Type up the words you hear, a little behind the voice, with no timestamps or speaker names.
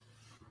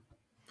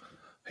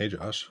Hey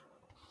Josh,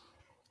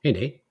 Hey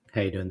Nate,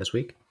 how you doing this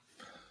week?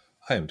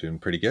 I am doing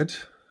pretty good.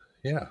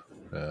 Yeah,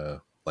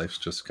 life's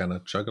just kind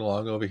of chugging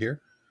along over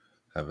here.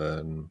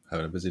 Having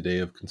a busy day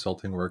of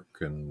consulting work,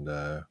 and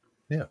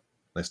yeah,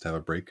 nice to have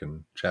a break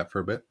and chat for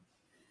a bit.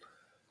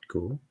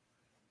 Cool.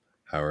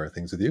 How are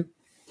things with you?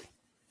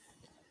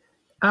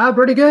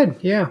 Pretty good.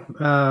 Yeah.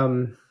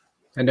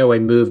 I know I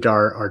moved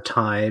our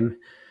time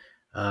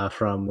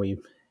from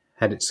we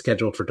had it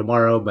scheduled for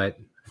tomorrow, but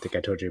I think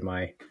I told you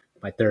my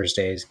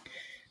Thursdays.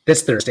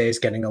 This Thursday is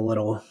getting a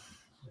little.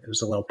 It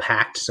was a little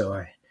packed, so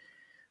I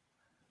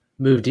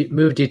moved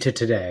you to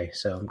today.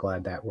 So I'm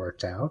glad that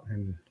worked out.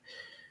 And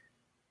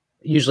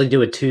usually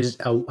do it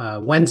Tuesday,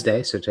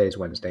 Wednesday. So today's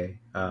Wednesday.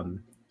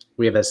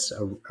 We have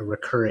a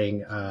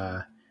recurring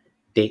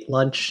date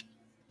lunch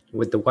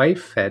with the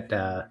wife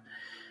at.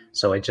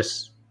 So I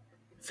just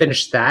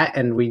finished that,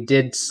 and we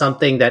did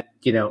something that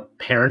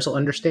parents will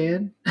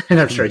understand, and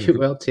I'm sure you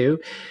will too.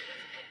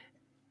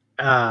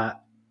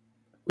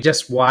 We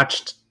just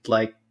watched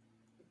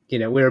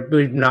we've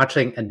been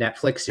watching a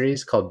Netflix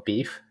series called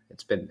Beef.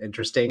 It's been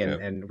interesting, and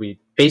Yeah. and we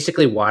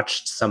basically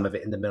watched some of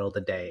it in the middle of the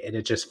day, and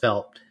it just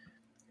felt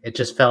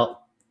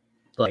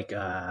like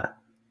I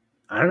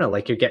don't know,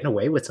 like you're getting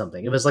away with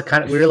something. It was like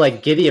we were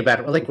like giddy about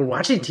it. We're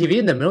watching TV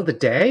in the middle of the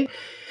day.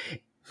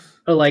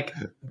 Or like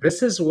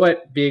this is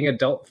what being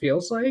adult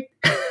feels like.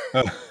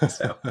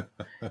 So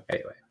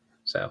anyway,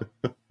 so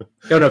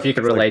don't know if you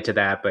could it's like relate to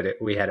that, but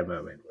we had a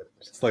moment with it.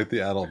 it's like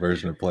the adult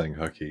version of playing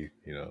hooky.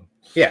 You know,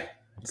 Yeah,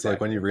 it's like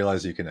when you exactly.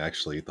 realize you can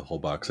actually eat the whole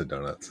box of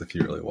donuts if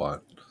you really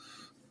want.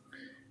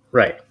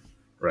 Right,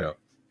 Yeah.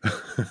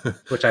 right.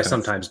 Which I That's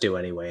sometimes do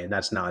anyway, and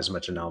that's not as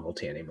much a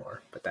novelty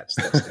anymore. But that's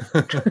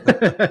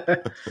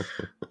different.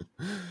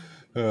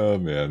 oh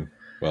man.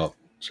 Well,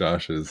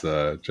 Josh is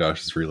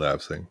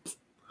relapsing. Yeah.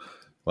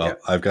 Well,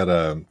 I've got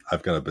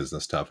a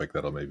business topic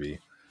that'll maybe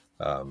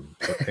um,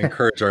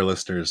 encourage our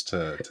listeners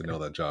to know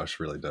that Josh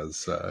really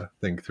does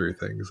think through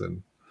things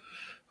and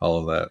all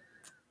of that.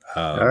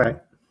 All right.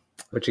 Um,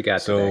 What you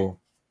got today? so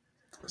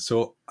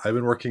so I've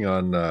been working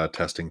on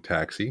testing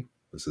Taxi.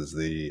 This is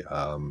the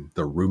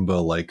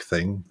Roomba like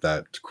thing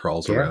that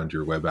crawls Yeah. around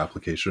your web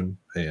application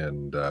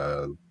and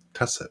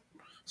tests it.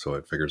 So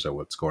it figures out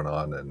what's going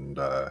on and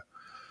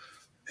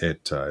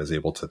it is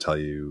able to tell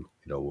you,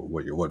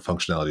 what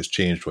functionality has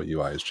changed, what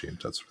UI has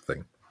changed, that sort of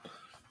thing.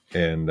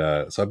 And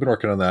so I've been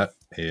working on that,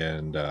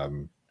 and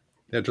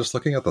yeah, just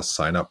looking at the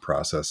sign up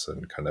process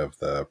and kind of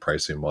the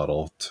pricing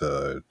model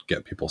to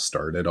get people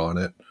started on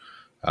it.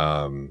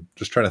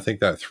 Just trying to think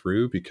that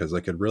through because I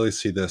could really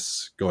see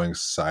this going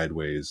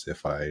sideways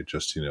if I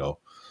just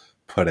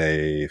put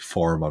a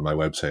form on my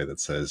website that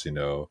says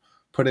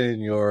put in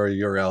your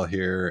URL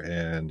here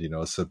and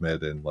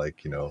submit in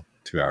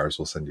 2 hours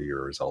we'll send you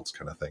your results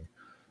kind of thing.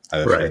 I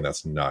have a feeling Right.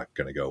 that's not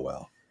going to go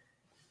well.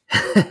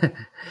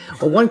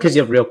 Well, one, because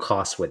you have real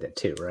costs with it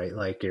too, right?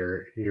 Like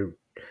you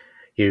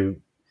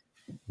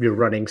you're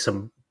running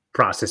some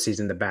processes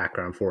in the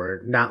background for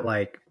it, not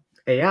like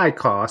AI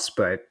costs,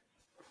 but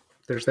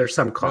there's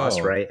some cost,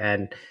 Well, right?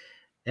 And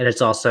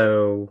it's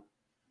also,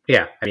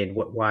 yeah. I mean,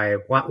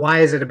 why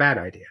is it a bad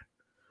idea?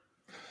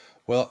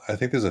 Well, I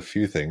think there's a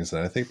few things,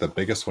 and I think the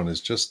biggest one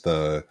is just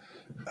the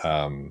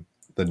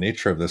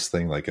nature of this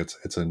thing. Like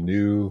it's a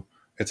new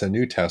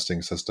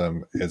testing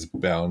system. It's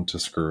bound to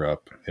screw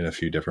up in a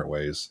few different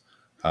ways,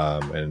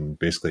 and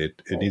basically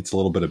it needs a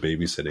little bit of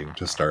babysitting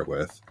to start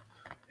with,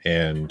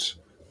 and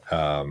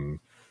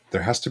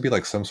there has to be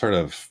like some sort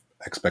of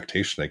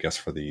expectation, I guess,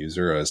 for the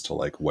user as to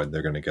like when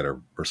they're going to get a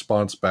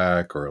response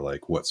back or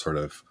like what sort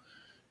of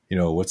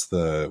what's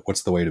the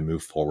way to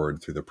move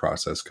forward through the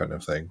process kind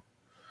of thing.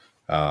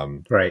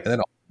 Right. And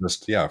then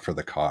just yeah, for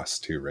the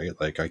cost too, right?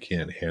 Like I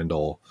can't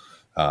handle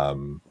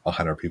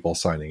 100 people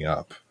signing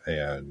up,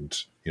 and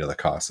the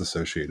costs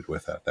associated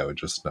with that. That would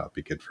just not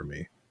be good for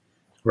me.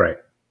 Right.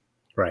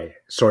 Right.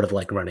 Sort of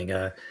like running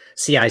a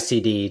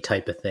CI/CD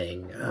type of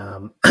thing,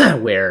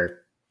 where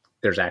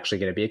there's actually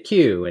going to be a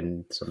queue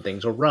and some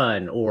things will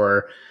run,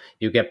 or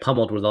you get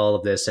pummeled with all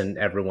of this and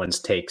everyone's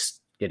takes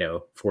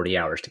 40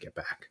 hours to get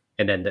back,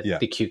 and then the, Yeah.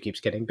 the queue keeps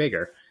getting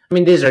bigger. I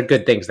mean, these are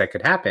good things that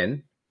could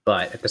happen,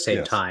 but at the same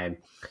Yes. time,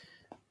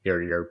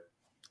 you're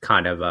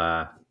kind of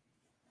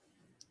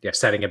yeah,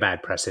 setting a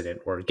bad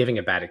precedent or giving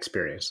a bad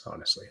experience,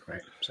 honestly,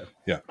 right? So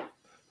Yeah.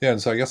 Yeah.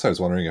 And so I guess I was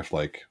wondering if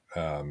I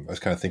was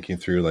kind of thinking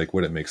through like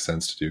would it make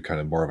sense to do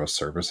kind of more of a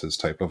services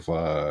type of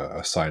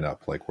a sign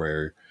up, like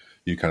where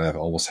you kind of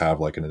almost have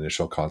like an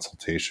initial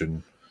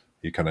consultation.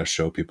 You kind of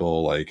show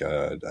people like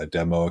a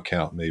demo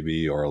account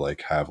maybe, or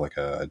like have like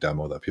a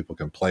demo that people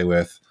can play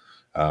with,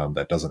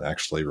 that doesn't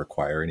actually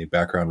require any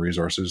background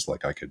resources.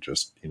 Like I could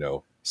just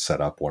set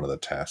up one of the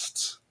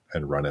tests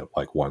and run it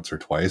like once or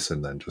twice,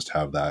 and then just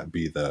have that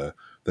be the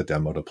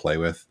demo to play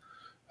with.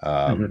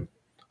 mhm. Um,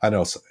 I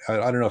know I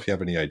don't know if you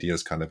have any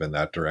ideas kind of in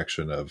that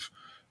direction of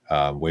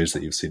ways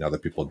that you've seen other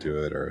people do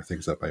it or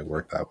things that might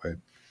work that way.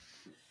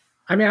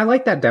 I mean, I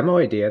like that demo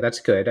idea. That's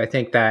good. I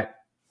think that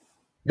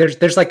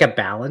there's like a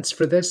balance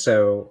for this.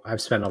 So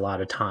I've spent a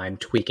lot of time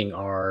tweaking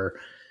our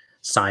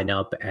sign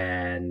up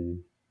and,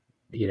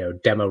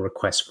 demo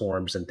request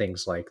forms and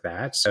things like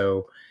that.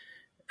 So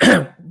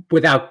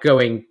without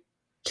going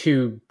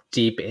too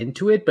deep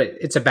into it, but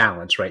it's a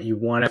balance, right? You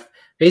want to,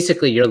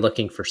 basically, you're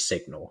looking for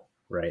signal,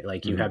 right?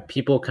 Like you Hmm. have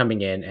people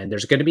coming in and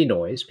there's going to be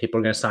noise. People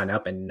are going to sign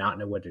up and not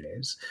know what it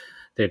is.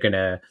 They're going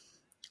to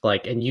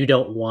and you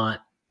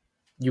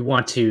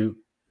want to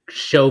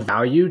show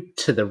value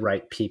to the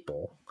right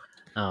people.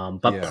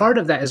 But Yeah. part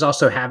of that is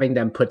also having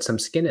them put some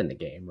skin in the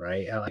game,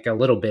 right? Like a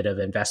little bit of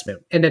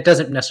investment. And it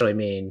doesn't necessarily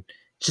mean,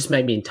 just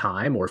might mean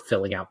time or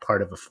filling out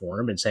part of a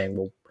form and saying,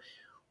 well,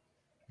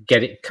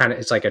 get it kind of,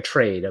 it's like a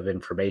trade of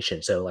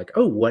information. So like,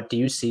 oh, what do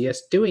you see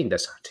us doing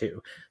this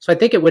to? So I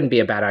think it wouldn't be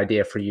a bad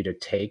idea for you to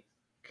take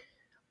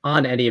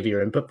on any of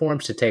your input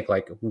forms to take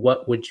like,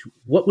 what would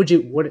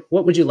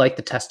you like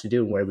the test to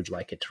do and where would you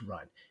like it to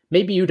run?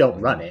 Maybe you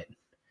don't run Hmm. it,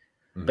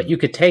 but Hmm. you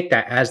could take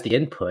that as the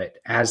input,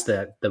 as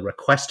the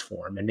request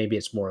form, and maybe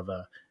it's more of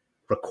a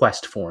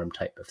request form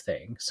type of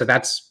thing. So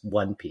that's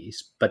one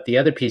piece. But the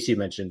other piece you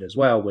mentioned as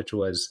well, which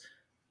was,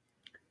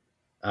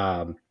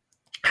 um,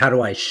 how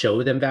do I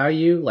show them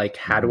value? Like,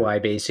 how do Hmm. I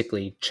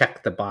basically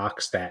check the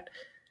box that,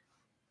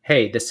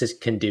 hey, this is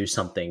can do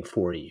something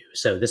for you?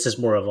 So this is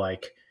more of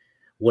like,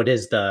 what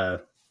is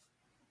the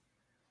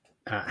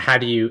how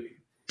do you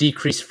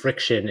decrease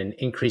friction and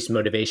increase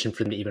motivation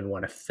for them to even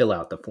want to fill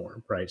out the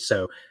form, right?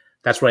 So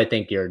that's where I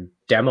think your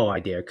demo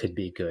idea could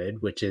be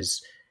good, which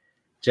is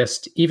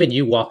just even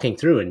you walking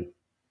through and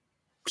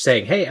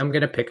saying, hey, I'm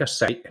going to pick a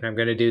site and I'm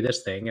going to do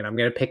this thing and I'm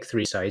going to pick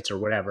 3 sites or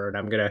whatever, and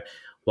I'm going to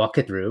walk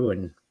it through.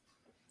 And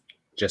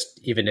just,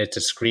 even it's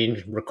a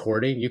screen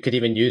recording, you could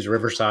even use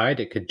Riverside.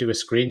 It could do a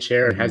screen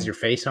share and has Hmm. your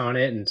face on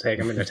it and saying,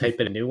 I'm going to type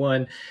in a new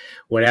one,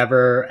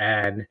 whatever.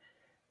 And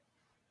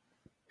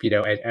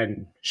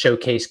and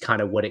showcase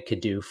kind of what it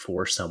could do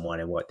for someone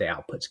and what the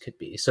outputs could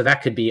be. So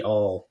that could be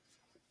all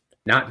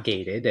not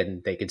gated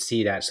and they could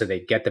see that, so they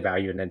get the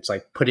value, and then it's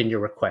like, put in your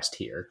request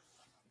here.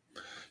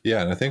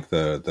 Yeah, and I think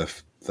the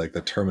like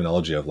the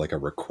terminology of like a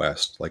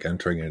request, like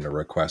entering in a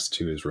request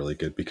too, is really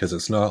good because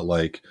it's not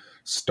like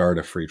start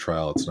a free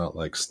trial. It's not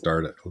like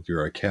start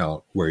your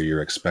account where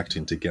you're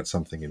expecting to get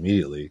something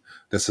immediately.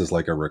 This is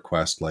like a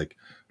request, like,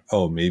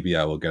 oh, maybe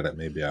I will get it,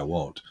 maybe I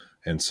won't.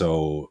 And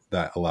so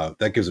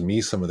that gives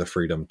me some of the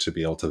freedom to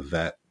be able to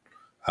vet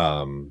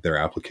their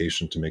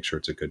application to make sure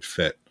it's a good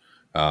fit,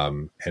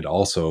 and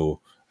also,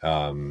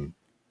 um,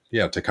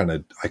 yeah, to kind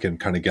of I can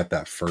kind of get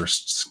that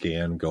first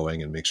scan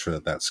going and make sure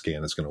that that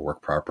scan is going to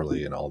work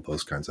properly and all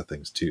those kinds of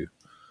things too.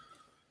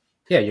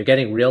 Yeah, you're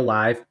getting real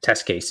live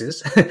test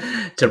cases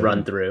to run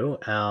Hmm. through,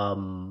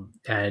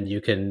 and you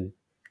can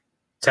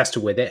test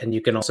with it, and you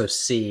can also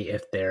see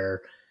if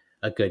they're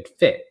a good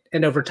fit.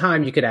 And over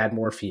time, you could add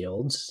more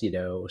fields.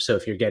 So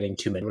if you're getting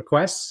too many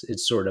requests,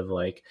 it's sort of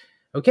like,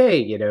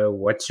 okay,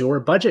 what's your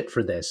budget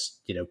for this?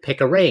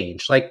 Pick a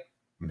range, like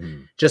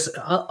Hmm. just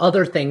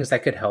other things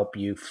that could help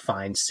you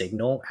find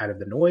signal out of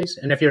the noise.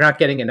 And if you're not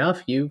getting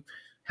enough, you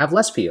have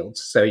less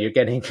fields, so you're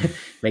getting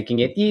making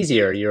it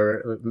easier.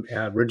 You're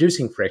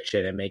reducing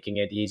friction and making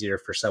it easier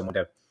for someone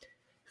to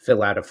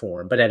fill out a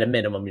form. But at a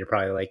minimum, you're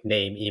probably like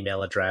name,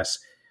 email address,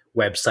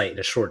 website, and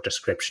a short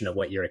description of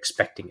what you're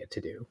expecting it to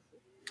do.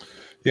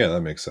 Yeah,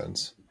 that makes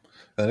sense.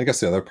 And I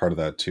guess the other part of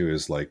that too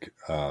is like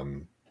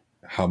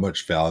how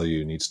much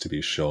value needs to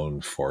be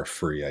shown for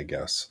free, I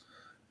guess.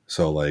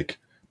 So like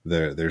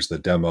there's the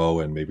demo,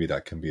 and maybe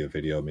that can be a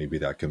video, maybe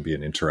that can be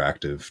an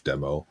interactive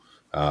demo,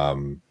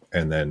 and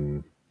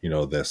then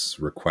this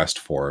request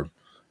form.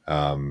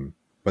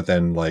 But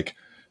then like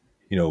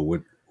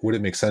would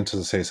it make sense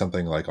to say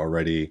something like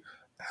already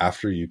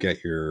after you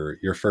get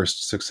your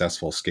first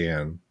successful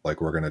scan,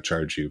 like we're going to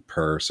charge you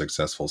per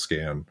successful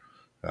scan,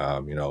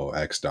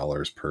 X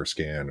dollars per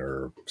scan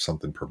or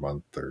something per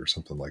month or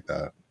something like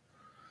that.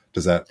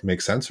 Does that make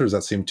sense, or does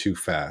that seem too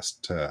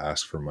fast to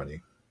ask for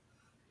money?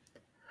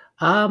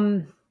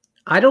 Um,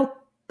 I don't.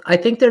 I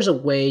think there's a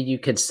way you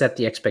can set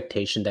the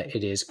expectation that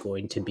it is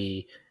going to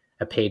be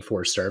a paid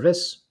for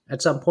service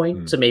at some point.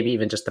 Mm, So maybe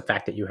even just the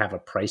fact that you have a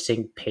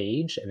pricing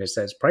page and it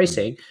says mm,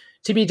 pricing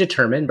to be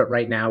determined, but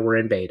right now we're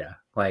in beta.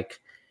 Like,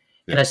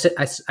 and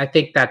yeah. I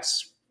think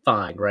that's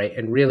fine, right?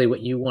 And really,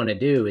 what you want to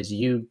do is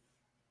you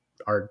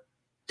are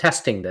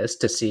testing this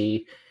to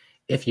see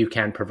if you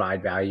can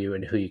provide value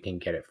and who you can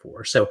get it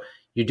for. So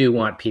you do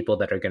want people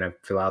that are going to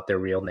fill out their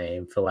real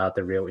name, fill out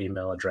their real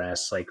email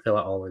address, like fill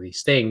out all of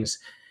these things.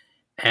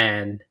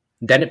 And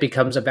then it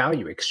becomes a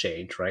value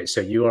exchange, right?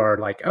 So you are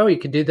like, oh, you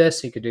could do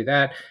this, you could do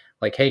that.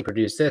 Like, hey,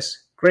 produce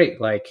this. Great.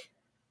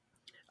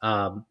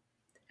 Um,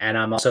 and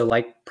I'm also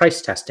like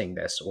price testing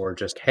this, or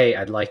just, hey,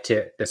 I'd like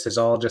to, this is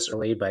all just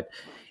early, but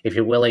if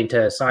you're willing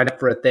to sign up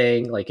for a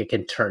thing, like it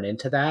can turn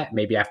into that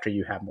maybe after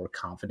you have more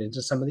confidence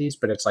in some of these.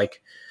 But it's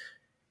like,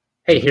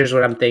 hey, Hmm. here's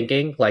what I'm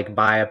thinking, like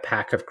buy a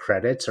pack of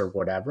credits or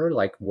whatever.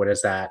 Like, what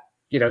is that?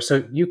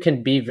 So you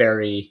can be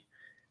very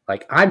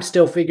like, I'm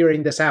still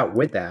figuring this out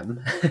with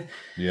them,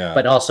 Yeah.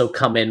 but also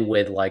come in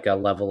with like a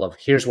level of,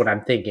 here's what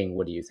I'm thinking.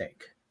 What do you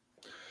think?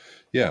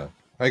 Yeah.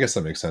 I guess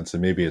that makes sense.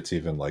 And maybe it's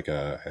even like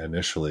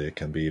initially it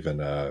can be even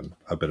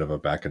a bit of a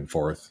back and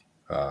forth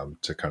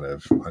to kind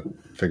of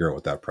figure out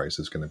what that price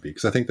is going to be.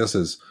 Because I think this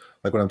is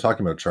like when I'm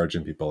talking about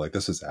charging people, like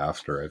this is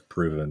after I've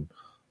proven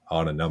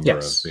on a number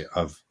Yes.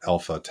 of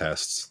alpha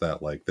tests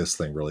that like this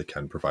thing really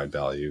can provide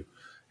value.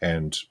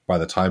 And by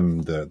the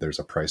time there's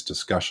a price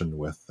discussion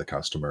with the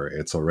customer,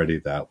 it's already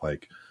that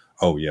like,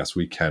 oh yes,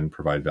 we can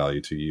provide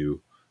value to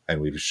you. And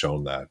we've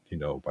shown that,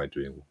 by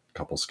doing a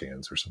couple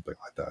scans or something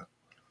like that.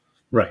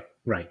 Right,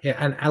 right. Yeah,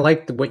 and I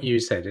like what you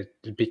said.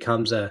 It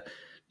becomes a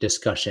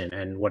discussion.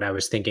 And what I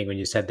was thinking when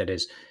you said that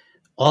is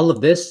all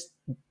of this,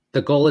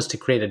 the goal is to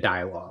create a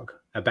dialogue,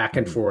 a back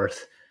and Mhm.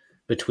 forth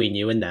between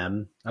you and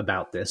them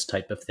about this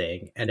type of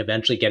thing, and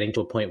eventually getting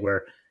to a point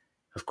where,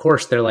 of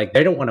course, they're like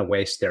they don't want to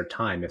waste their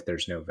time if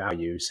there's no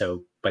value.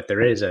 So, but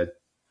there's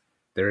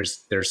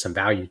some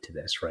value to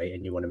this, right?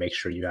 And you want to make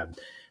sure you have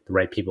the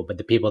right people, but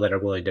the people that are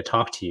willing to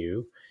talk to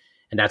you,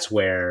 and that's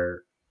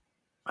where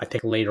I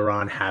think later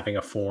on having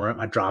a forum,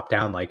 a drop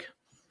down like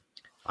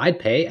I'd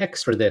pay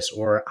X for this,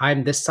 or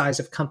I'm this size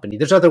of company.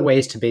 There's other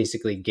ways to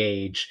basically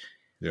gauge,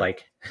 Yeah.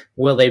 like,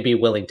 will they be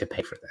willing to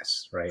pay for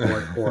this, right?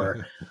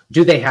 Or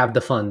do they have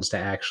the funds to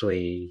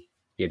actually,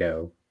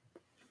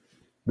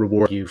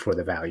 reward you for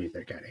the value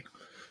they're getting?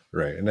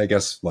 Right. And I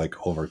guess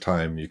like over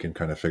time you can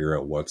kind of figure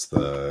out what's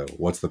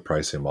the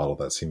pricing model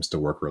that seems to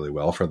work really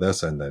well for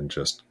this, and then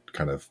just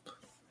kind of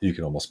you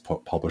can almost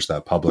publish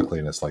that publicly,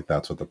 and it's like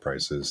that's what the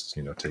price is,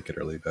 take it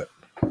or leave it.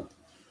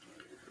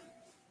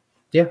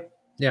 Yeah,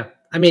 yeah.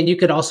 I mean, you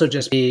could also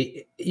just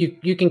be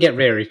you can get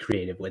very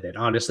creative with it.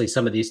 Honestly,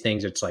 some of these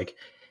things, it's like,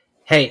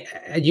 hey,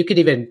 you could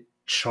even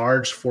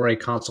charge for a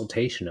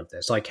consultation of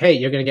this. Like, hey,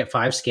 you're going to get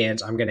 5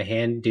 scans. I'm going to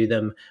hand do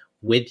them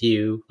with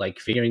you, like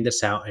figuring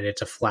this out, and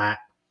it's a flat,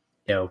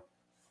 you know,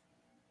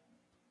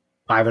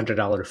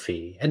 $500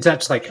 fee. And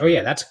that's like, oh yeah,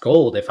 Sure. that's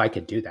gold if I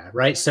could do that,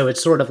 right? So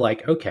it's sort of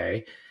like,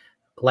 okay,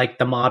 like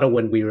the model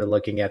when we were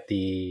looking at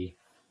the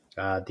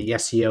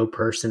SEO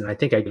person. I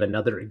think I give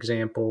another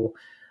example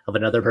of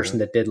another Okay. person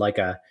that did like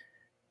a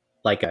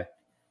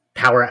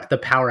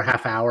power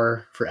half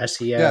hour for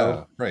SEO.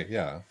 Yeah. Right.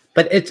 Yeah.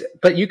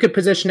 But you could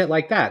position it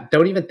like that.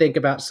 Don't even think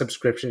about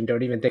subscription.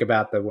 Don't even think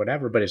about the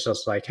whatever. But it's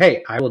just like,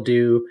 hey, I will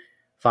do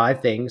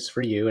 5 things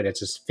for you, and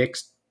it's a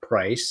fixed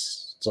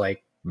price. It's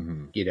like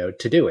Hmm.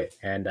 to do it,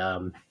 and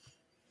and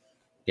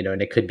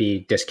it could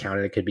be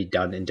discounted. It could be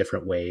done in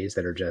different ways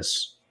that are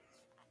just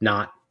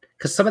not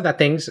because some of that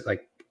things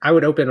like I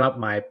would open up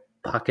my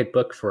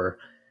pocketbook for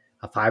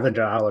a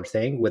 $500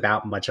 thing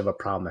without much of a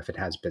problem if it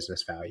has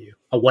business value,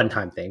 a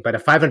one-time thing. But a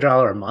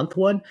 $500 a month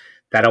one,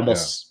 that Yeah.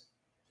 almost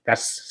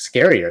that's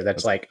scarier. That's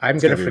That's like I'm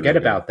it's going gonna to be forget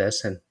really good. about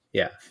this, and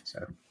yeah.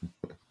 So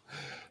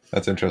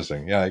That's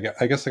interesting. Yeah.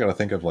 I guess I got to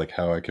think of like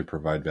how I could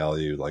provide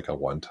value like a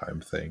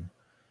one-time thing,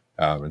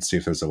 and see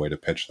if there's a way to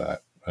pitch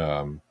that.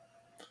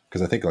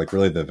 Because I think like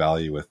really the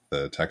value with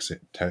the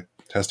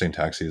testing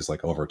taxi is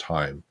like over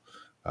time,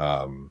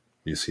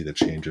 you see the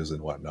changes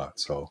and whatnot.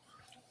 So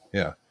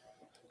yeah,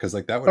 because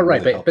like that but would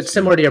right, really but help but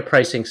similar too. to your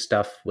pricing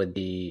stuff with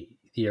the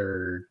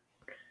your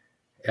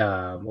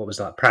what was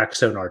that product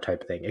sonar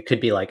type thing. It could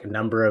be like a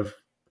number of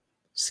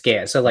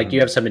scans. So like you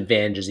have Mhm. some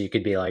advantages. You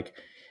could be like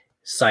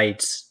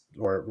sites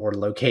or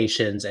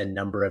locations and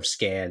number of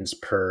scans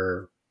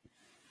per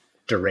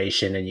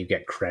duration, and you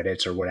get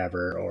credits or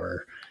whatever.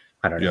 Or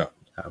I don't know.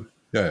 Yeah, Um,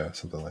 yeah,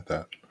 something like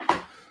that.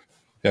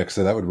 Yeah, because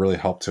that would really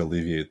help to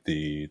alleviate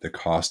the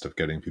cost of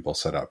getting people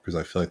set up. Because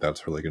I feel like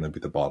that's really going to be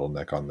the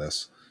bottleneck on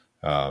this.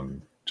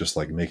 Just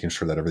like making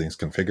sure that everything's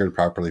configured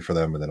properly for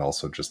them, and then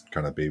also just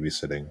kind of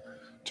babysitting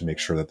to make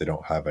sure that they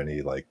don't have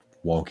any like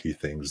wonky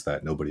things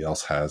that nobody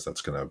else has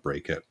that's going to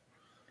break it.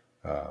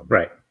 Um,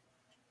 right.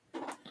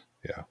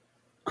 yeah,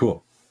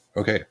 cool.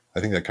 Okay, I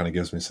think that kind of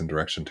gives me some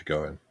direction to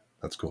go in.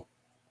 That's cool.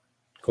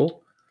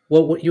 Cool.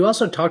 Well, you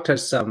also talked to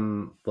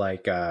some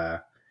like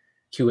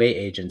QA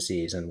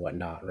agencies and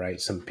whatnot,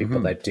 right? Some people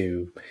Hmm. that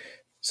do.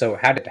 So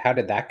how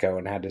did that go,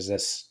 and how does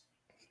this?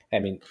 I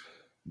mean,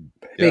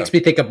 it Yeah. makes me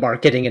think of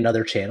marketing and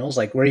other channels.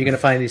 Like, where are you going to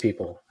find these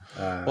people?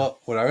 Well,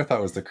 what I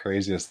thought was the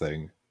craziest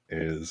thing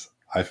is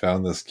I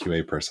found this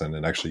QA person,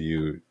 and actually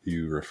you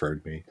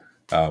referred me,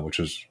 which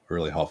was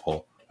really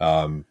helpful.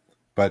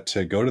 But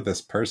to go to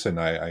this person,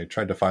 I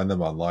tried to find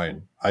them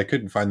online. I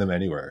couldn't find them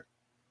anywhere,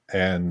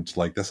 and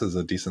like this is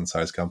a decent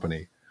sized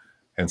company,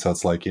 and so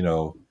it's like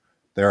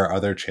there are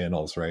other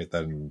channels, right,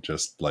 than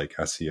just like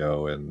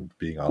SEO and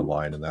being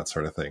online and that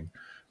sort of thing.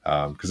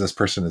 Because this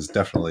person is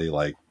definitely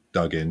like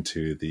dug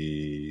into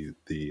the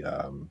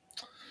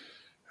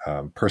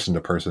person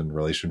to person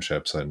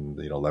relationships and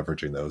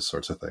leveraging those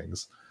sorts of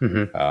things.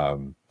 Hmm.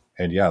 um,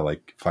 and yeah,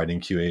 like finding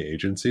QA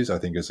agencies I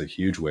think is a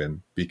huge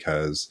win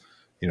because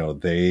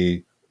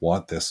they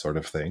want this sort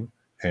of thing,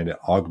 and it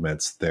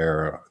augments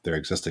their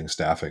existing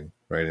staffing,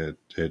 right?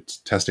 It's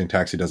testing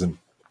taxi doesn't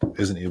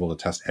isn't able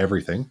to test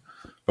everything,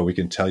 but we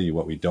can tell you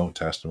what we don't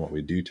test and what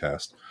we do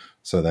test.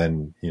 So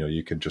then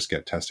you can just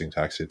get testing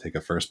taxi to take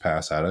a first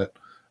pass at it,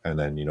 and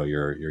then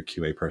your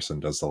QA person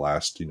does the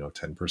last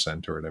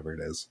 10% or whatever it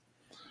is.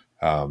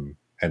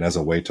 and as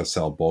a way to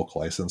sell bulk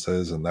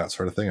licenses and that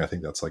sort of thing, I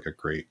think that's like a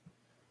great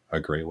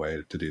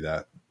way to do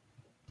that.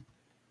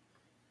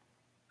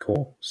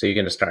 Cool. So you're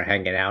going to start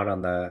hanging out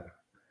on the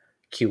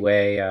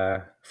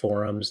QA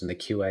forums and the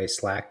QA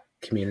Slack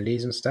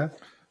communities and stuff,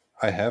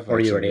 I have or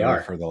you actually already really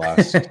are. for the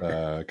last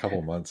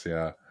couple months.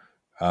 Yeah.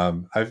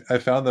 I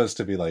found those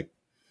to be like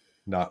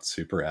not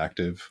super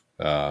active.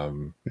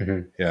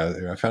 Hmm. Yeah,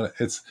 I found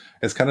it's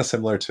kind of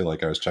similar to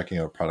like I was checking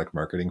out product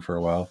marketing for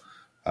a while.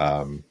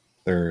 Um,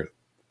 their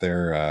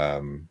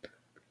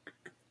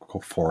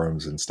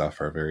forums and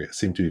stuff are very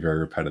seem to be very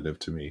repetitive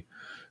to me.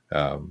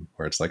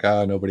 Where it's like,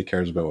 nobody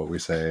cares about what we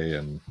say,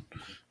 and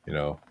you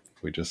know,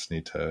 we just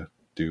need to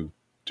do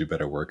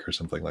better work or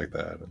something like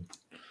that. And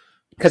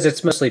Because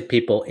it's mostly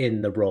people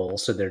in the role,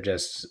 so they're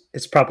just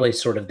it's probably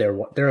sort of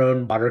their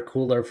own water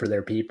cooler for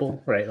their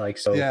people, right? Like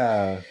so,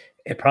 yeah,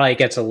 it probably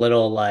gets a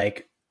little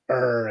like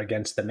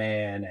against the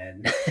man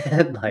and,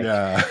 and like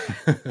yeah,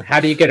 how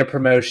do you get a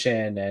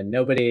promotion and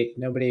nobody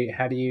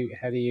how do you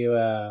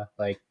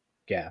like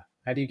yeah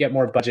how do you get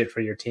more budget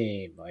for your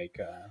team like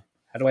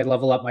how do I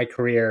level up my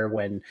career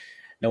when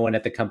no one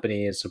at the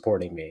company is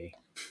supporting me.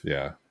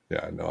 yeah,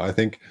 yeah. No, I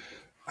think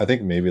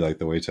maybe like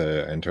the way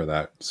to enter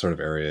that sort of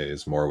area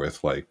is more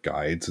with like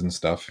guides and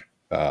stuff.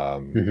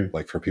 Hmm.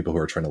 Like for people who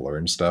are trying to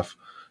learn stuff,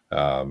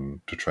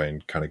 to try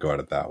and kind of go at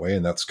it that way.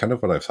 And that's kind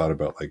of what I've thought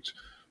about, like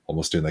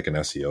almost doing like an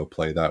SEO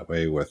play that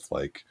way with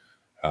like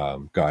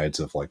guides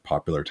of like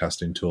popular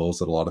testing tools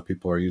that a lot of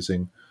people are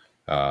using,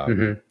 um,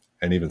 Hmm.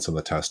 and even some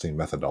of the testing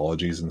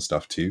methodologies and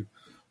stuff too.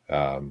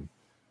 Um,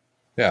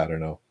 yeah, I don't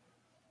know.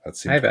 That I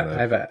seemed have kind a I of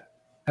have a I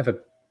have a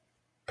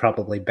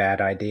probably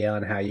bad idea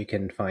on how you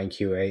can find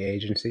QA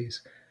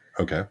agencies.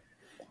 okay.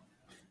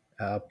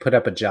 Put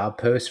up a job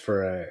post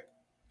for a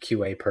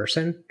QA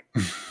person.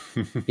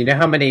 You know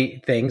how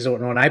many things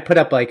when I put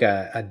up like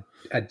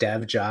a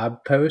dev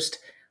job post,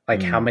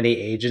 like how Mm, many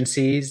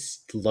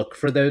agencies look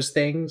for those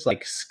things,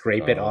 like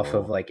scrape it off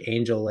of oh, like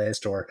Angel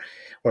List or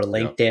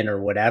yeah, LinkedIn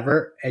or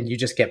whatever, and you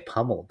just get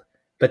pummeled.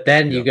 But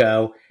then you yeah.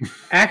 go,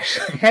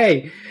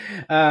 actually,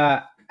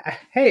 uh,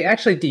 hey,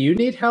 actually, do you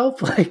need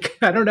help? Like,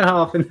 I don't know how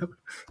often,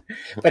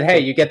 but hey,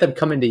 you get them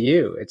coming to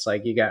you. It's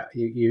like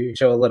you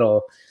show a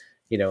little,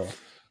 you know,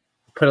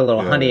 put a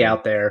little honey Yeah,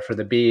 out there for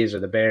the bees or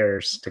the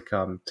bears to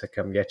come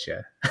get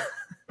you.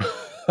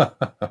 yeah.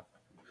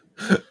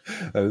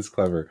 That is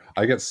clever.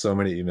 I get so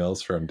many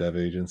emails from dev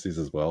agencies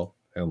as well,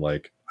 and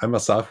like I'm a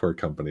software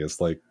company.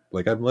 It's like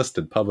I'm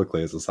listed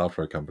publicly as a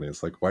software company.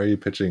 It's like, why are you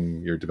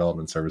pitching your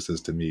development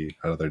services to me,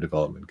 another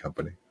development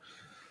company?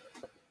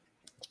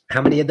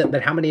 How many of the,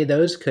 but how many of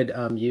those could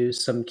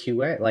use some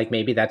QA? Like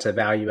maybe that's a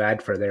value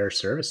add for their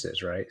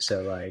services, right?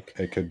 So like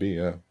It could be,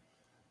 yeah,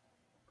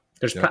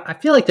 yeah, I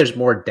feel like there's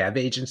more dev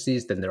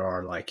agencies than there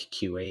are like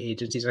QA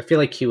agencies. I feel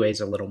like QA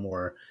is a little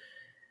more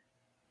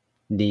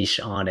niche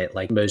on it.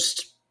 Like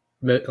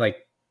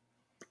like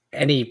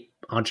any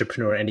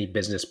entrepreneur, any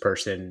business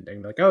person,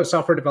 and like, oh,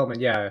 software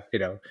development, yeah,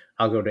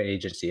 I'll go to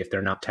agency if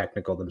they're not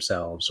technical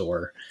themselves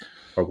or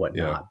yeah,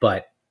 whatnot.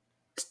 But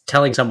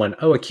telling someone,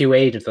 oh, a QA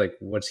agent, like,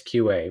 what's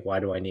QA? Why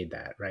do I need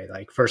that? Right?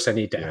 Like, first I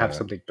need to have yeah,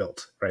 something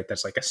built. Right?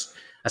 That's like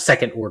a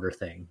second order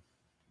thing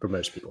for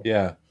most people.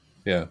 yeah,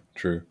 yeah.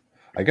 True.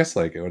 I guess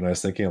like when I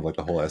was thinking of like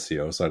the whole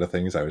SEO side of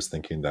things, I was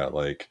thinking that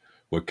like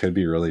what could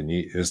be really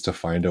neat is to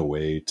find a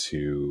way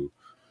to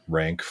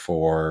rank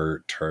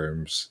for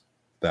terms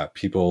that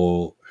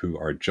people who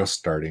are just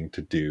starting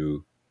to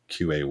do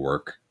QA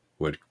work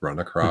would run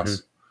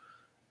across,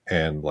 Hmm.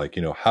 and like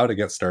how to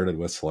get started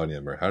with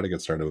Selenium or how to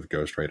get started with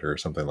Ghostwriter or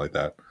something like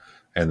that,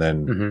 and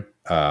then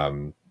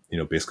Hmm.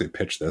 basically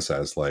pitch this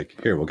as like,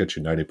 here, we'll get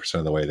you 90%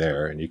 of the way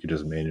there, and you can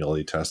just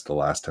manually test the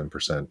last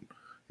 10%.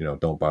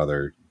 Don't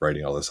bother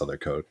writing all this other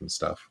code and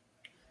stuff.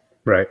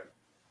 Right.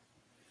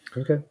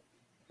 Okay.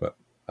 But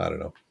I don't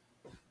know.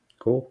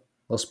 Cool.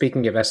 Well,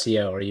 speaking of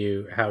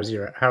SEO,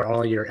 how are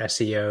all your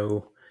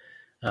SEO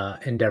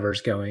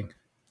endeavors going?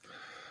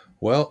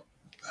 Well,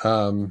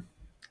 um,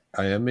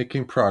 I am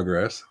making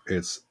progress.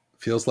 It's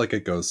feels like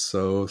it goes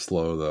so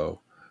slow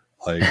though.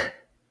 Like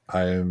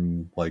I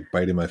am like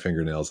biting my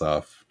fingernails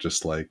off,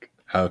 just like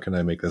how can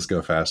I make this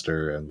go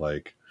faster, and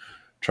like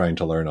trying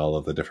to learn all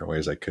of the different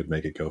ways I could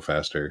make it go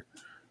faster.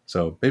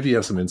 So maybe you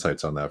have some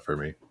insights on that for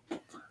me.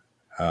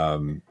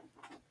 Um,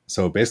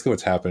 so basically,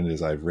 what's happened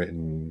is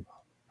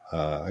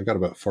I've got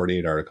about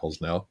 48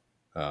 articles now.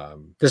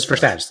 This is for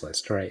That's status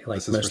list, right? This Like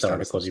is for most status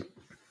articles, list. you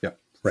Yeah,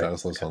 right?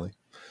 status list Okay. only.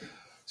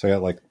 So I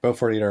got like about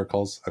 48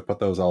 articles. I put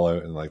those all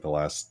out in like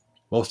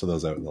most of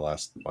those out in the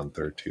last month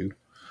or two.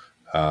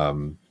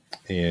 Um,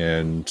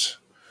 and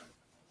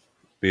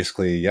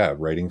basically, yeah,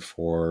 writing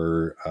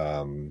for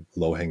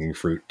low hanging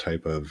fruit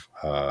type of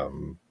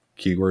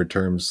keyword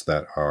terms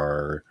that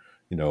are,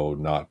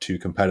 not too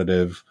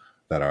competitive,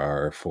 that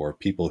are for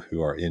people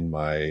who are in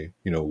my,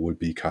 would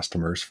be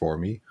customers for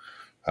me.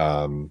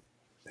 Um,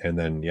 and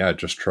then, yeah,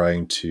 just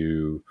trying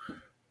to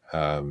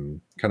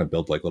kind of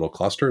build like little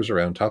clusters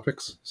around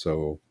topics.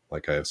 So,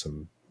 like, I have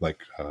some like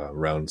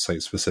around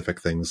site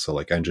specific things. So,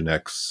 like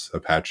Nginx,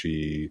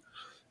 Apache,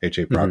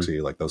 HA Mhm.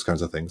 proxy, like those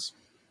kinds of things.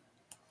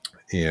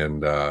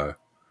 And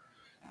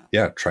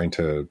trying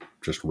to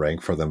just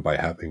rank for them by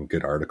having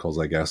good articles,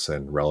 I guess,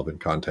 and relevant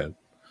content.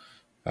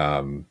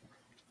 Um,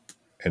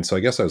 and so I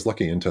guess I was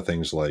looking into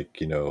things like,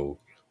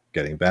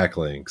 getting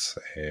backlinks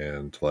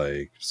and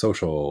like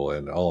social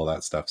and all of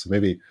that stuff. So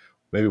maybe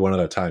one at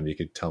a time, you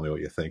could tell me what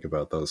you think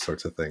about those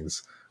sorts of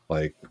things.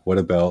 Like, what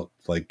about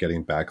like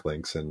getting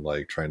backlinks and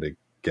like trying to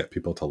get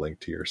people to link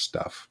to your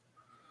stuff?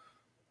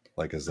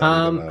 Like, is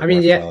that even a I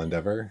mean, yeah, worthwhile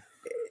endeavor?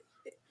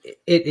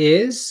 it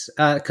is,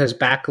 because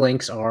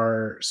backlinks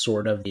are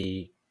sort of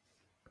the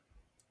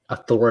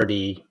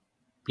authority,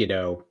 you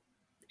know,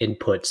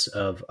 inputs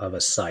of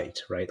a site,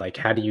 right? Like,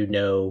 how do you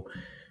know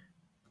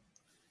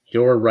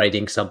you're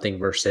writing something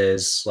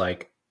versus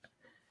like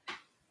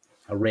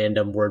a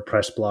random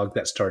WordPress blog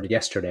that started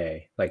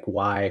yesterday? Like,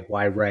 why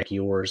rank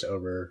yours Mm-hmm.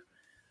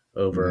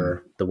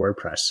 over the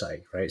WordPress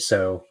site, right?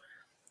 So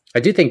I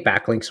do think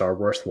backlinks are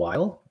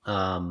worthwhile,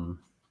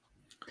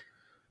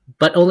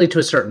 but only to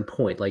a certain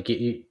point. Like,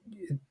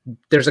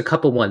 there's a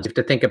couple ones you have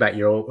to think about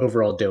your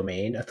overall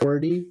domain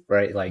authority,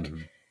 right? Like,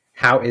 Mm-hmm.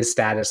 how is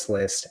status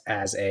list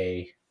as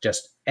a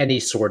just any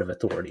sort of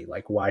authority?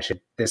 Like, why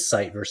should this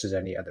site versus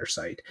any other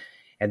site?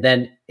 And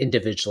then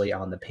individually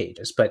on the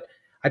pages. But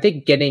I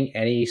think getting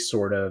any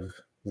sort of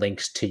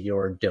links to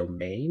your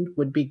domain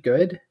would be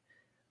good,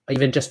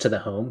 even just to the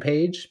home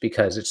page,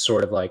 because it's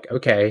sort of like,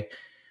 okay,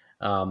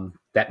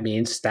 that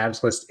means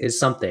status list is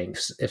something.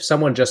 If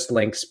someone just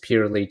links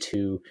purely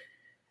to,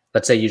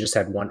 let's say you just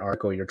had one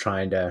article you're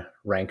trying to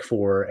rank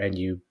for and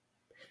you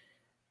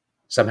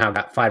somehow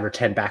got 5 or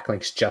 10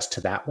 backlinks just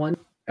to that one,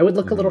 it would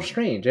look a little Mm-hmm.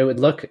 strange. It would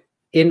look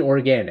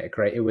inorganic,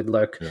 right? It would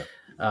look Yeah.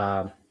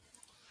 um,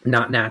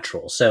 not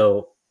natural.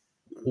 So,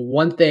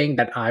 one thing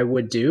that I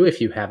would do if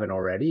you haven't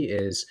already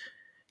is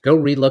go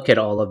relook at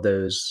all of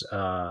those,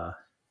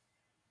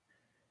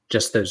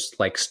 just those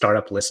like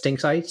startup listing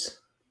sites.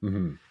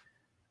 Mm-hmm.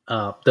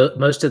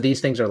 Most of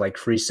these things are like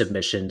free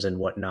submissions and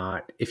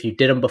whatnot. If you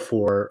did them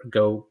before,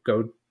 go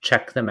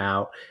check them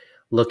out.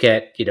 Look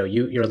at,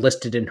 you're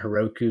listed in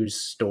Heroku's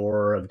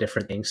store of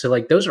different things. So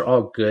like those are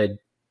all good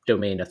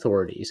domain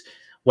authorities,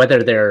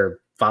 whether they're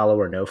follow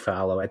or no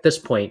follow. At this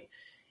point,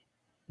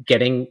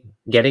 getting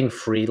getting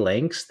free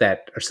links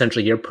that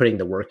essentially you're putting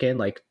the work in.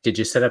 Like, did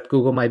you set up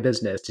Google My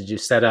Business? Did you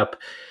set up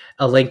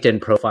a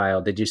LinkedIn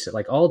profile? Did you set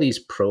like all these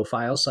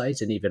profile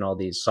sites and even all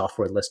these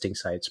software listing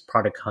sites,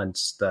 Product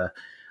Hunts,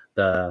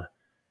 the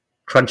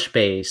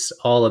Crunchbase,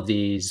 all of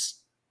these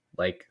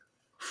like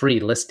free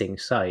listing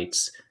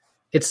sites,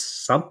 it's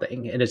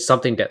something, and it's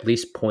something to at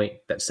least point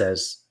that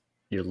says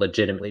you're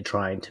legitimately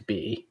trying to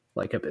be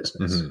like a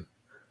business. Mm-hmm.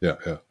 Yeah.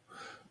 Yeah.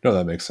 No,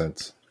 that makes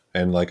sense.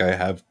 And like I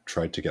have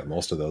tried to get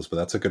most of those, but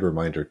that's a good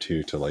reminder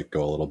too to like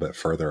go a little bit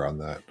further on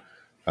that.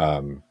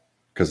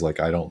 Because like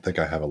I don't think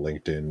I have a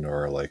LinkedIn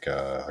or like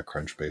a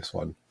Crunchbase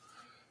one.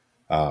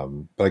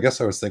 But I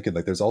guess I was thinking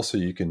like there's also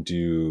you can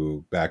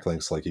do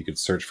backlinks, like you could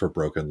search for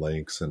broken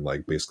links and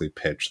like basically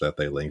pitch that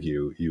they link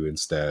you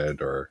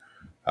instead. Or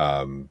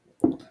um,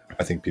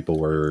 I think people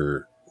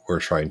were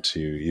trying to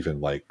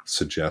even like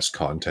suggest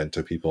content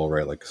to people,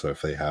 right? Like so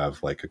if they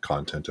have like a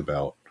content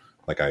about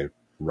like I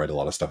write a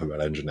lot of stuff about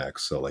Nginx.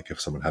 So like if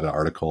someone had an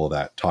article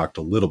that talked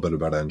a little bit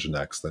about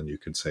Nginx, then you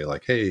could say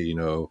like, hey,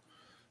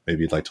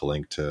 maybe you'd like to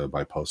link to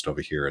my post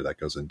over here that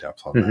goes in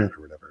depth on that Mm-hmm.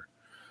 or whatever.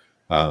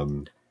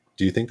 Um,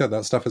 do you think that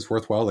that stuff is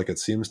worthwhile? Like, it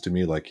seems to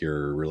me like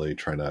you're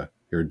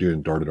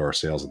doing door to door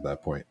sales at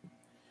that point.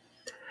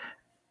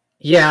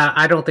 Yeah,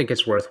 I don't think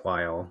it's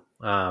worthwhile.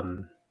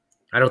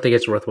 I don't think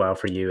it's worthwhile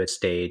for you at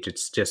stage.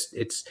 It's just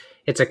it's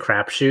a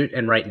crapshoot,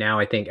 and right now,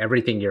 I think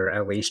everything you're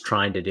at least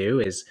trying to do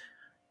is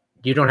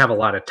you don't have a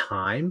lot of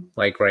time.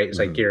 Like, right, it's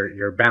like Mm-hmm.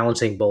 you're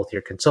balancing both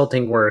your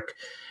consulting work,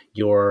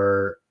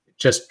 you're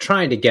just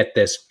trying to get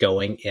this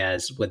going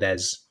as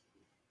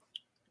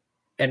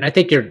and I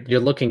think you're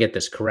looking at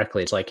this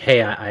correctly. It's like,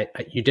 hey,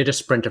 you did a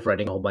sprint of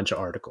writing a whole bunch of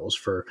articles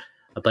for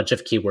a bunch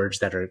of keywords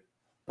that are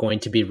going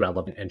to be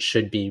relevant and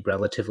should be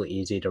relatively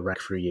easy to rank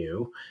for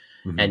you,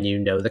 Mm-hmm. and you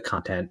know the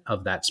content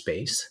of that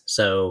space.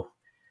 So,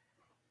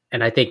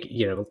 and I think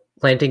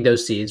planting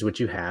those seeds, which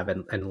you have,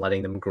 and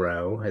letting them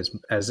grow as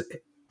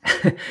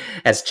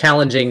as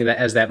challenging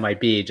as that might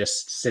be,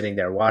 just sitting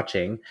there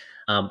watching,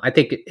 I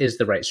think it is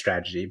the right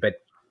strategy. But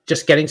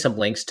just getting some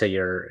links to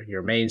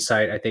your main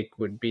site, I think,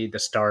 would be the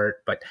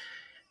start. But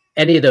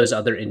any of those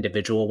other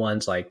individual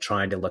ones, like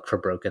trying to look for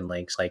broken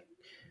links, like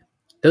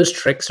those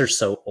tricks are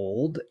so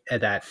old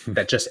that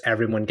just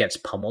everyone gets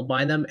pummeled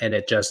by them, and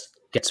it just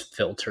gets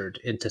filtered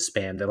into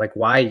spam. They're like,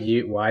 why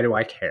do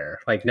I care?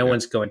 Like, no Yeah.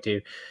 one's going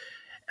to.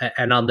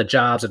 And on the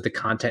jobs of the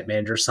content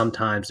manager,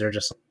 sometimes they're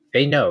just,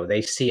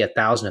 they see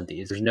 1,000 of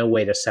these. There's no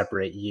way to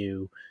separate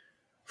you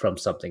from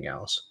something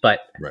else.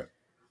 But Right.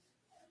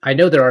 I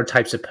know there are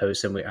types of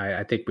posts, and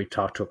I think we've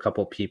talked to a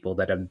couple of people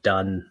that have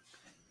done.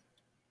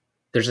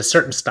 There's a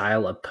certain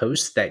style of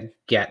posts that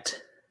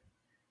get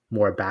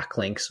more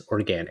backlinks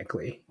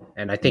organically,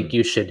 and I think Mm.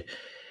 you should,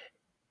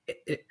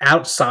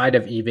 outside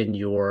of even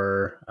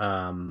your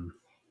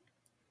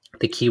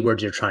the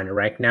keywords you're trying to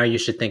rank. Now you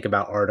should think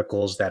about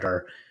articles that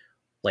are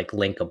like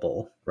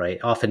linkable, right?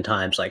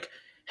 Oftentimes, like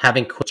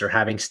having quotes or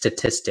having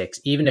statistics,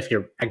 even if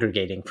you're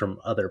aggregating from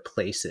other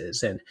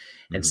places and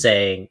Hmm.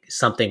 saying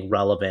something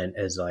relevant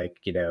is like,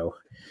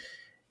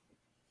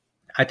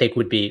 I think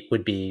would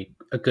be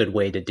a good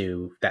way to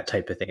do that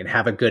type of thing and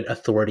have a good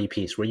authority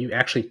piece where you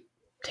actually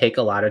take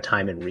a lot of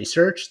time and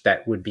research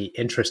that would be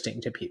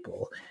interesting to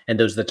people. And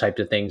those are the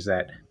types of things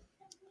that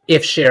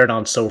if shared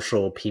on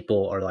social,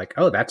 people are like,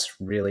 oh, that's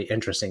really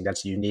interesting.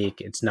 That's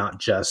unique. It's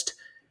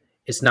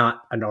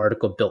not an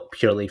article built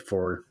purely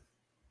for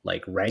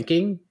like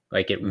ranking.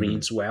 Like it Hmm.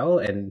 reads well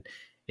and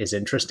is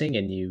interesting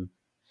and you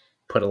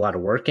put a lot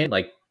of work in.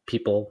 Like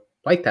people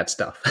like that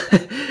stuff.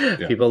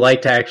 Yeah. People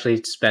like to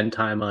actually spend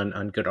time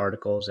on good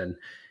articles and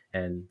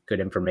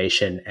good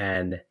information.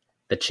 And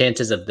the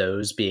chances of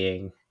those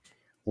being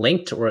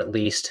linked or at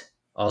least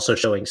also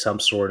showing some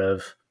sort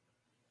of,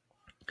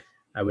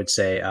 I would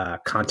say,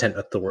 content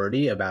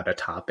authority about a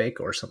topic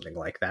or something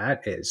like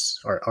that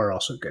are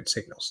also good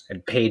signals.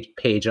 And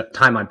page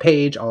time on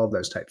page, all of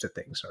those types of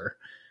things are,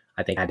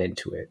 I think, add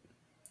into it.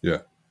 Yeah.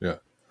 Yeah.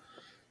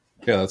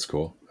 Yeah. That's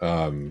cool.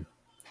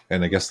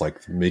 And I guess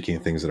like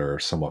making things that are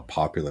somewhat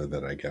popular,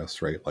 then I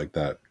guess, right? Like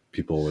that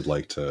people would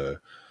like to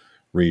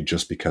read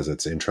just because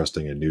it's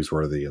interesting and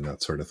newsworthy and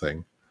that sort of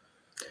thing.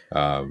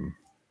 Um,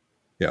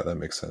 yeah, that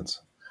makes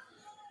sense.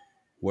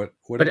 What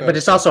But about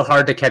it's also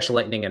hard to catch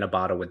lightning in a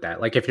bottle with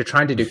that. Like if you're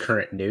trying to do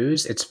current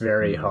news, it's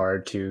very mhm.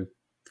 hard to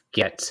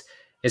get,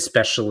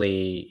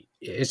 especially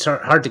it's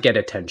hard to get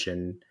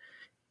attention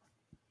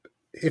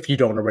if you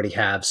don't already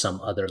have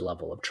some other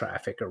level of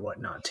traffic or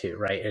whatnot too,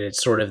 right? And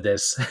it's sort of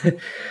this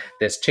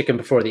this chicken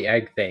before the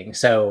egg thing.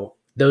 So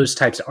those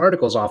types of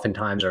articles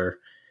oftentimes are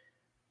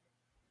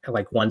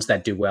like ones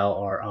that do well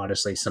are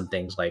honestly some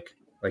things like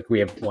we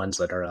have ones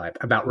that are like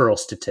about rural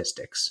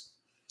statistics,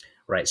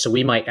 right? So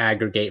we might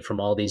aggregate from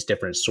all these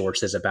different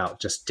sources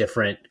about just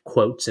different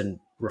quotes and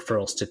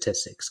referral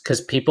statistics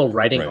because people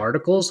writing Right,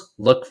 articles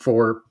look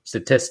for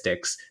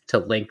statistics to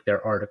link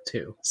their article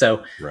to.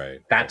 So right, right.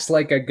 that's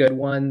like a good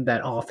one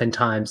that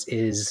oftentimes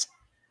is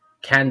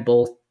can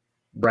both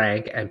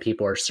rank and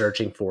people are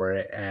searching for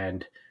it.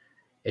 And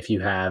if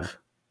you have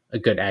a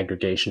good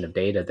aggregation of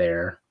data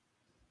there,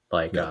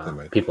 like Yeah,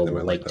 people they will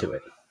might like link that. to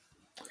it.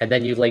 And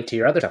then you link to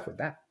your other stuff with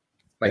that,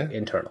 like Yeah,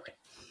 internally.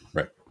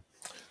 right.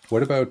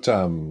 What about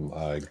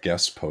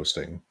guest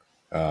posting?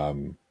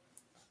 Um,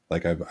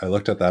 like I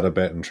looked at that a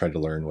bit and tried to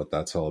learn what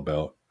that's all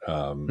about.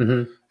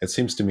 Mm-hmm. It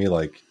seems to me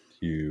like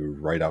you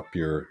write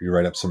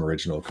up some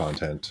original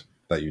content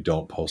that you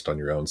don't post on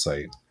your own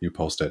site. You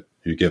post it,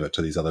 you give it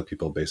to these other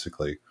people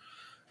basically,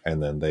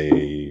 and then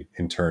they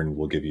in turn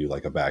will give you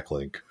like a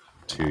backlink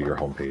to your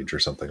homepage or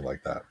something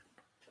like that.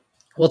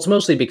 Well, it's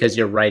mostly because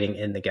you're writing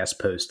in the guest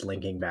post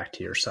linking back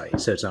to your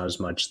site. So it's not as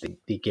much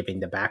the giving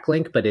the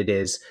backlink, but it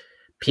is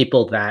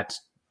people that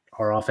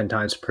are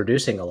oftentimes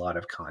producing a lot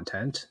of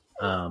content.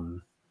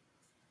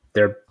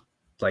 They're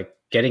like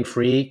getting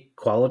free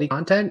quality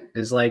content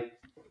is like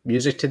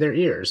music to their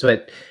ears.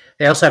 But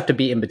they also have to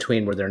be in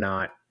between where they're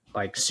not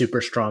like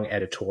super strong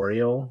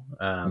editorial.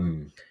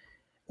 Mm,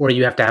 Or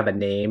you have to have a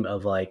name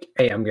of like,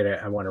 hey,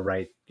 I want to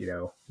write, I'm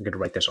going to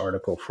write this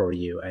article for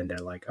you. And they're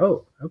like,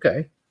 oh,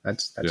 okay,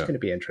 that's yeah. going to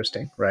be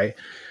interesting. Right.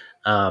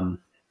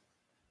 Um,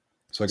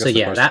 So I so guess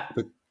yeah, that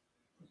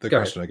the go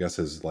ahead. question I guess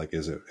is like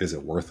is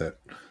it worth it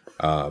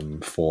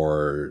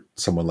for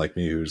someone like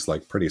me who's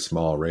like pretty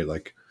small, right?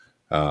 Like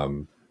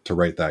to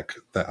write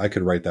that I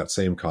could write that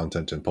same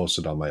content and post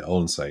it on my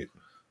own site.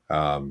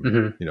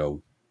 Mhm. You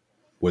know,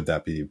 would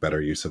that be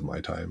better use of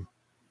my time?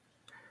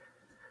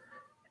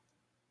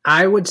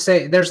 I would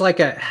say there's like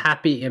a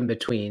happy in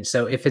between.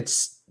 So if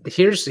it's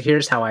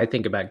here's how I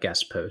think about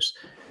guest posts.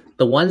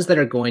 The ones that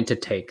are going to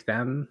take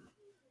them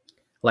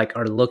like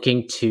are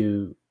looking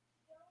to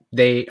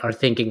they are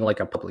thinking like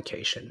a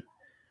publication,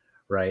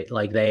 right?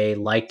 Like they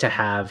like to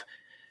have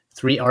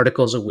 3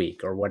 articles a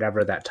week or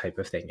whatever that type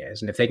of thing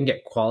is. And if they can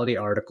get quality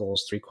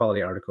articles, 3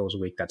 quality articles a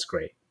week, that's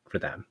great for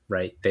them,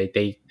 right?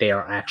 They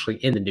are actually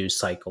in the news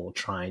cycle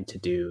trying to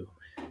do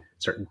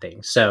certain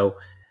things. So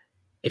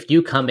if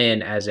you come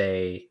in as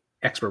a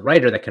expert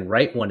writer that can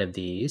write one of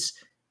these,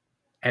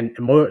 and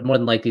more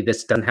than likely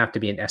this doesn't have to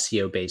be an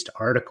SEO based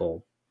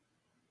article,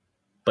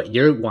 but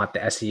you want the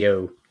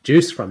SEO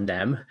juice from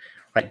them,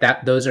 right?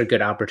 That those are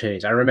good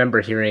opportunities. I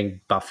remember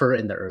hearing Buffer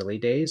in the early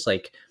days,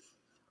 like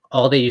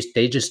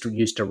they just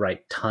used to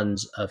write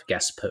tons of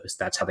guest posts.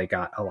 That's how they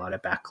got a lot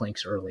of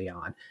backlinks early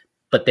on.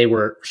 But they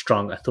were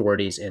strong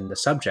authorities in the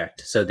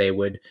subject. So they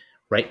would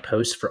write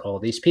posts for all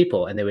these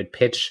people and they would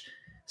pitch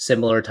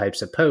similar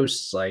types of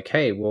posts like,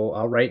 hey, well,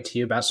 I'll write to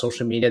you about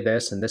social media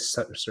this and this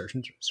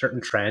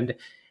certain trend.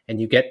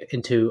 And you get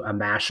into a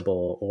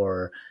Mashable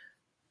or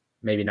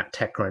maybe not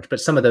TechCrunch,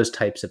 but some of those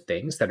types of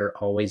things that are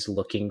always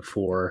looking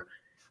for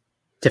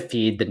to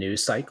feed the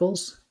news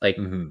cycles. Like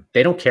Hmm.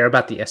 they don't care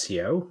about the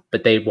SEO,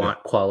 but they Yeah,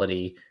 want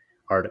quality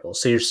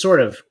articles. So you're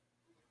sort of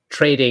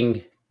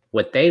trading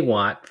what they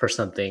want for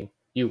something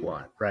you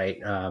want,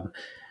 right?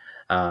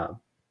 Uh,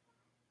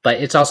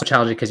 But it's also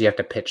challenging because you have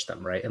to pitch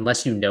them, right?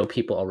 Unless you know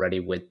people already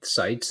with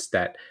sites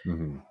that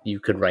Mm-hmm. you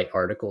could write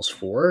articles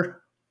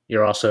for,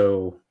 you're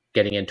also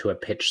getting into a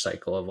pitch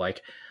cycle of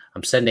like,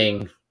 I'm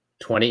sending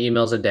 20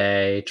 emails a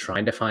day,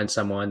 trying to find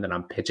someone that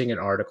I'm pitching an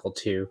article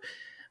to,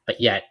 but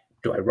yet,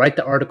 do I write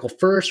the article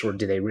first, or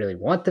do they really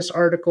want this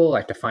article? I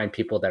have to find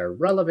people that are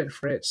relevant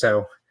for it.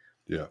 So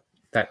Yeah.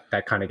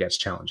 that kind of gets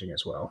challenging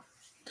as well.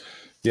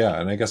 Yeah,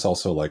 and I guess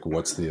also like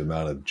what's the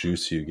amount of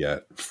juice you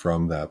get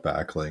from that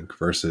backlink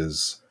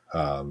versus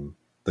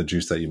the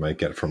juice that you might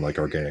get from like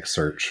organic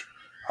search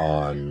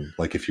on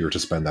like if you were to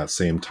spend that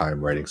same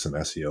time writing some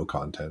SEO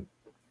content.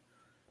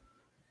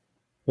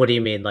 What do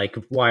you mean? Like,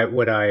 why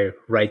would I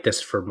write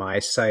this for my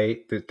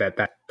site?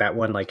 That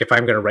one, like, if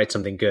I'm going to write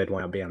something good,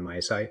 why not be on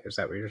my site? Is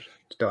that what you're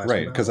still asking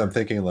Right, about? because I'm Or?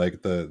 thinking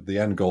like the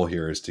end goal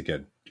here is to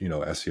get, you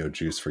know, SEO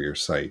juice for your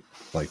site,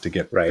 like to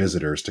get Right,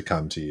 visitors to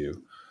come to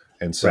you.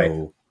 And right.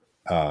 so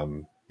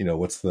you know,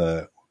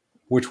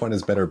 which one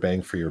is better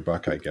bang for your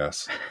buck, I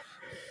guess.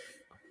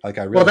 Like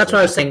I Well, realize that's what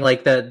like I was saying.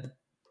 Like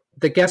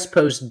the guest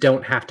posts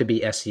don't have to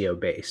be SEO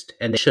based,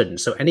 and they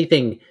shouldn't. So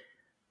anything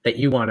that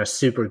you want a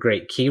super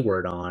great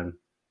keyword on,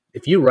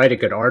 if you write a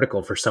good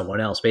article for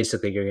someone else,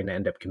 basically you're going to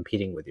end up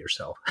competing with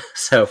yourself.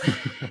 So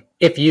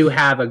if you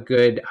have a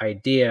good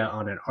idea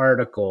on an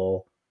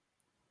article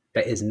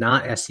that is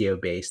not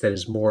SEO based, that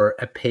is more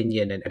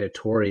opinion and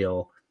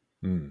editorial,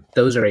 mm,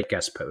 those are great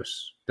guest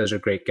posts. Those are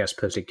great guest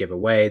posts to give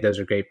away. Those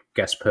are great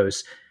guest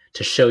posts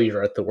to show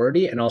your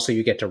authority. And also,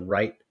 you get to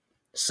write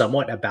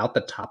somewhat about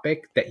the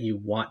topic that you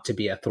want to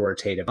be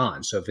authoritative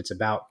on. So, if it's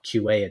about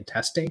QA and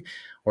testing,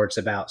 or it's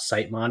about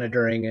site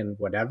monitoring and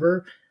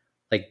whatever,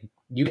 like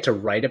you get to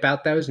write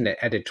about those in an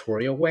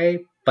editorial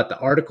way. But the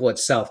article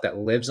itself that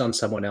lives on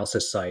someone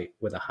else's site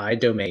with a high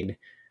domain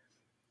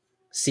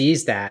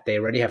sees that they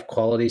already have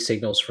quality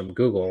signals from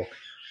Google,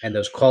 and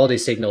those quality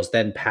signals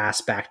then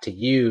pass back to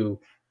you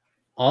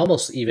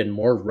almost even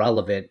more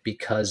relevant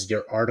because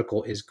your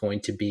article is going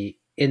to be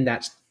in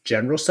that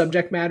general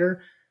subject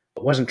matter,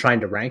 but wasn't trying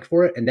to rank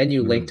for it. And then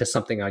you link mm, to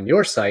something on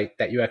your site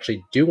that you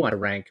actually do want to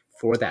rank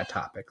for that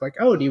topic. Like,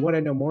 oh, do you want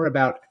to know more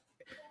about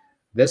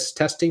this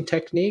testing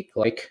technique?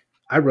 Like,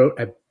 I wrote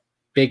a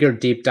bigger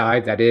deep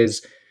dive that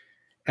is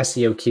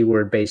SEO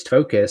keyword based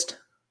focused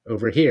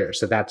over here.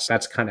 So that's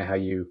kind of how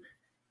you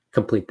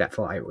complete that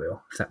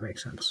flywheel, if that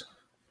makes sense.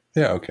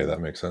 yeah, okay, that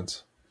makes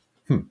sense.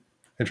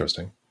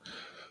 Interesting.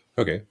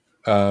 Okay.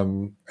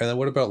 And then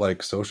what about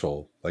like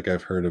social? Like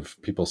I've heard of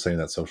people saying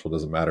that social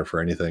doesn't matter for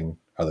anything.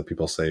 Other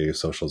people say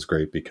social is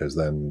great because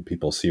then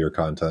people see your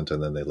content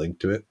and then they link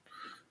to it.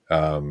 I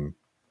don't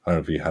know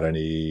if you had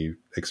any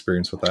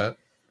experience with that.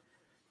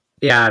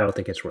 Yeah, I don't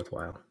think it's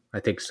worthwhile. I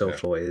think Yeah.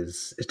 social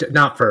is it's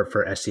not for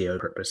SEO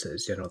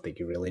purposes. I don't think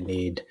you really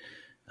need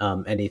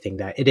anything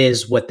that it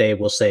is. What they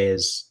will say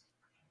is,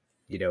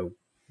 you know,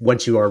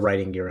 once you are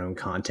writing your own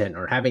content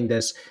or having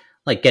this,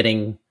 like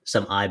getting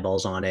some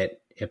eyeballs on it,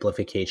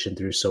 amplification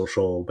through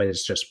social, but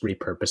it's just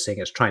repurposing.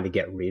 It's trying to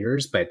get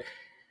readers, but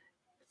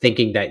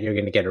thinking that you're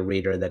going to get a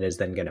reader that is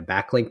then going to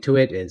backlink to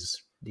it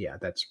is, yeah,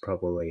 that's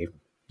probably,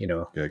 you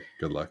know, Yeah.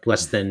 Good luck.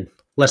 less than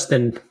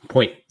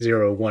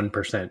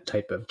 0.01%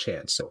 type of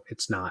chance. So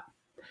it's not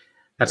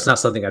that's Yeah. not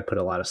something I'd put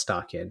a lot of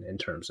stock in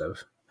terms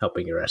of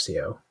helping your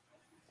SEO.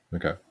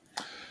 Okay.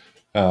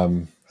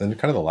 And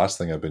kind of the last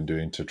thing I've been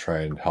doing to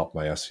try and help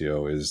my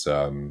SEO is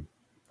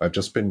I've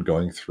just been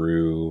going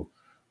through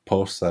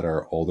posts that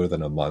are older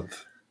than a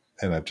month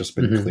and I've just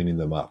been Mm-hmm. cleaning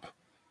them up.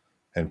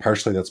 And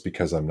partially that's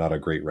because I'm not a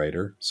great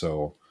writer.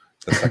 So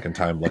the second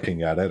time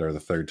looking at it or the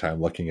third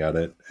time looking at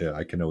it,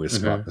 I can always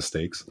spot Mm-hmm.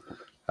 mistakes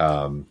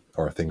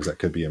or things that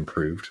could be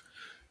improved.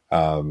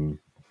 And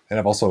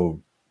I've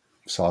also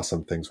saw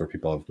some things where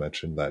people have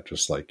mentioned that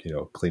just like, you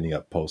know, cleaning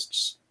up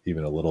posts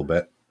even a little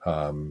bit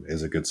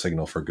is a good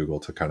signal for Google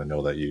to kind of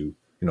know that you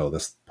know,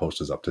 this post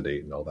is up to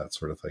date and all that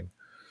sort of thing.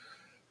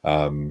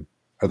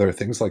 Are there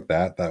things like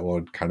that that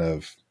would kind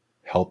of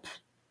help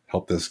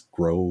this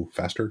grow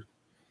faster?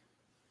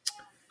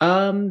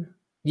 Um,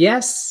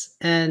 yes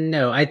and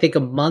no. I think a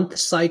month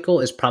cycle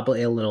is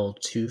probably a little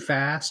too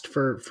fast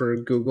for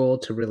Google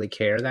to really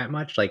care that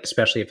much. Like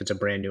especially if it's a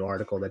brand new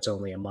article that's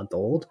only a month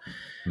old.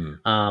 Hmm.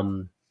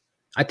 Um,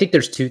 I think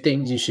there's two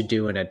things you should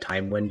do in a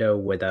time window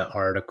with an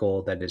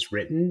article that is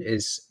written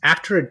is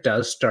after it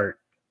does start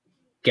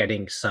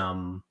getting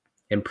some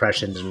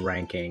impressions and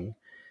ranking.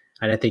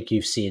 And I think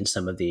you've seen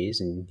some of these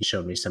and you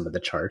showed me some of the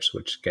charts,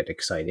 which get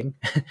exciting.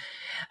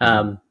 Hmm.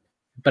 um,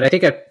 but I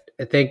think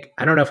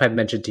I don't know if I've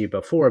mentioned to you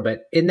before,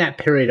 but in that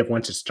period of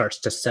once it starts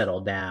to settle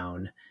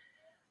down,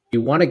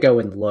 you want to go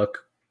and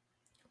look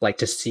like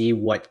to see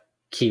what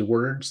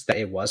keywords that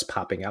it was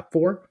popping up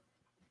for.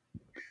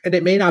 And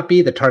it may not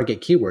be the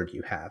target keyword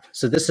you have.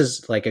 So this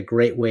is like a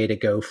great way to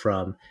go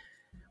from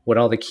what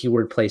all the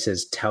keyword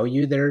places tell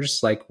you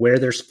there's like where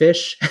there's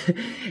fish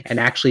and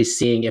actually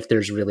seeing if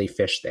there's really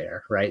fish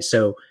there, right?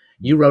 So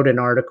you wrote an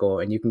article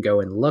and you can go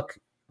and look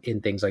in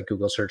things like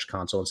Google Search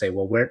Console and say,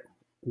 well,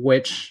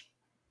 which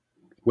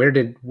where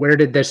did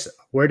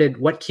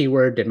what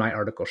keyword did my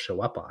article show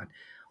up on?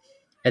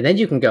 And then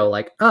you can go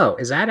like, oh,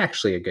 is that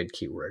actually a good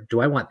keyword? Do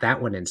I want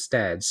that one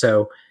instead?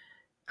 So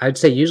I'd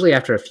say usually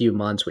after a few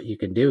months, what you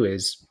can do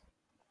is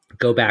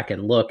go back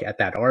and look at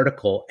that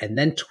article and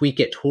then tweak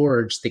it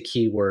towards the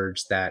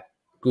keywords that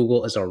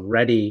Google is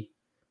already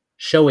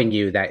showing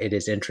you that it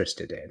is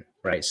interested in,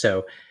 right?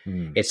 So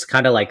it's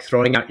kind of like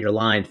throwing out your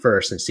line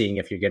first and seeing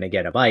if you're going to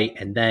get a bite.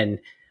 And then,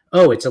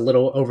 oh, it's a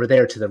little over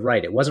there to the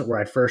right. It wasn't where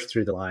I first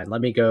threw the line. Let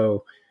me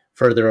go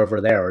further over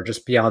there, or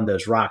just beyond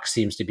those rocks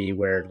seems to be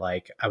where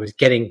like I was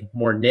getting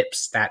more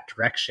nips that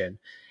direction.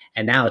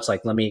 And now it's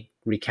like, let me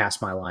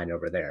recast my line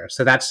over there.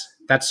 So that's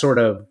sort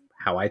of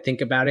how I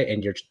think about it.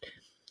 And you're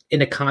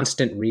in a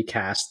constant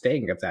recast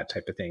thing of that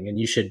type of thing. And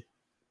you should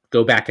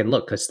go back and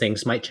look because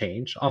things might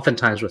change.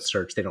 Oftentimes with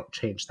search, they don't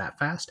change that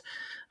fast.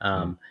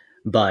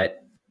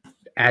 But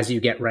as you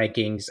get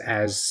rankings,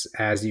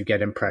 as you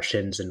get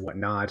impressions and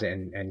whatnot,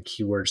 and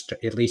keywords,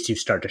 at least you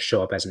start to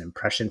show up as an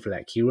impression for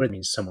that keyword. It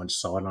means someone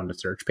saw it on the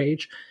search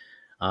page.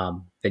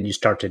 Then you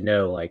start to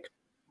know, like,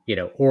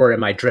 or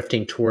am I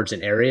drifting towards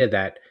an area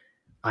that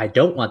I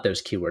don't want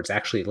those keywords?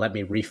 Actually, let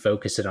me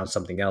refocus it on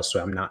something else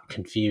so I'm not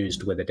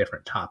confused with a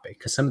different topic,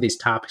 because some of these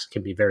topics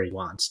can be very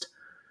nuanced.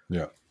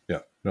 Yeah.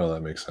 No,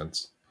 that makes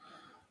sense.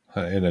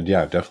 And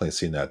yeah, I've definitely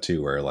seen that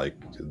too, where like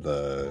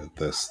the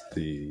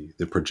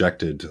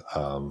projected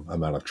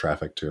amount of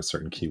traffic to a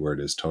certain keyword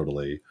is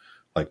totally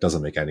like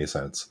doesn't make any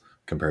sense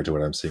compared to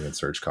what I'm seeing in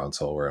Search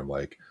Console, where I'm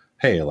like,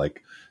 hey,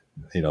 like,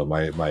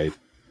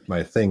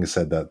 my thing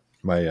said that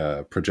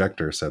my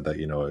projector said that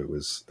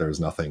there was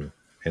nothing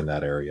in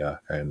that area,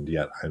 and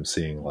yet I'm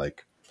seeing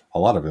like a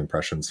lot of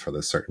impressions for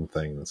this certain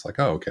thing. It's like,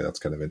 oh, okay, that's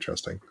kind of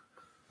interesting.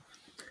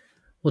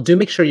 Well, do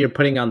make sure you're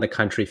putting on the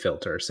country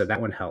filter, so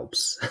that one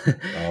helps.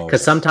 Because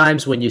Yes.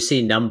 sometimes when you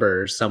see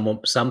numbers,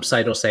 some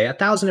site will say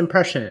 1,000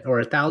 impression or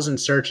 1,000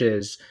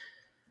 searches,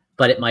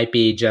 but it might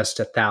be just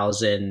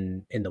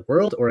 1,000 in the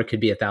world, or it could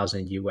be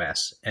 1,000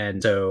 US.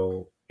 And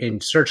so in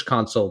Search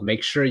Console,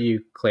 make sure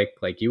you click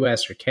like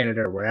US or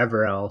Canada or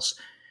wherever else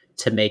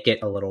to make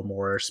it a little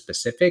more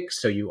specific,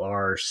 so you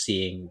are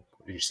seeing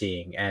what you're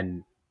seeing.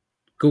 And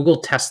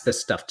Google tests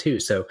this stuff too.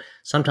 So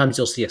sometimes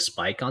you'll see a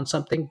spike on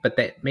something, but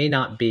that might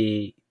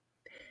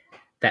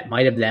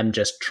have them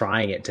just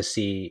trying it to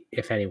see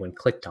if anyone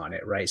clicked on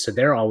it, right? So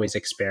they're always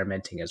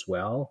experimenting as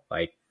well.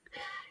 Like,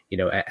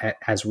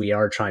 as we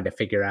are trying to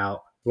figure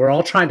out, we're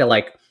all trying to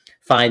like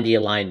find the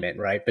alignment,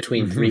 right,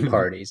 between three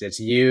parties. It's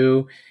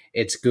you,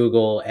 it's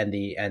Google, and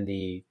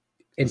the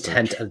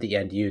intent of the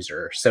end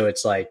user. So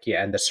it's like,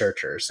 and the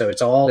searcher. So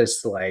it's all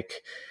this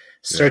like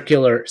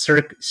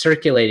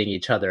circulating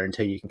each other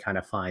until you can kind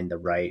of find the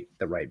right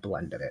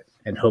blend of it,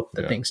 and hope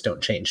that things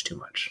don't change too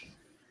much.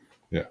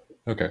 Yeah.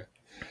 Okay.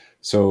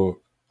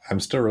 So I'm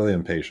still really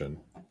impatient.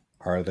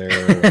 Are there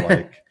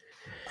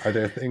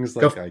things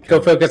like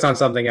go focus on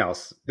something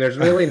else? There's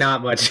really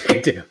not much you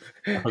can do.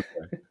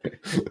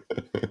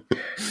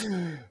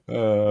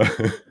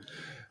 Okay.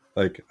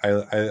 Like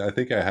I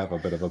think I have a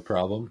bit of a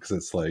problem, because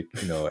it's like,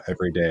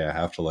 every day I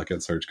have to look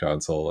at Search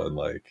Console, and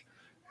like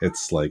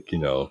it's like,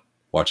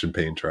 watching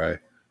paint dry.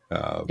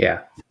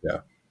 Yeah.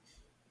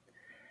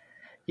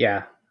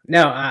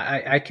 No,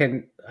 I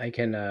can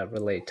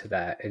relate to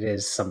that. It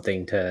is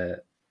something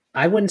to.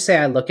 I wouldn't say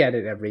I look at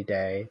it every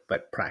day,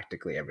 but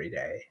practically every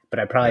day. But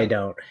I probably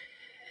don't.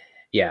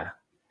 Yeah,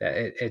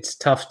 it's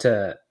tough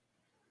to.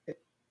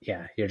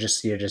 Yeah, you're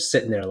just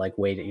sitting there like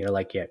waiting. You're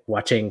like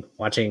watching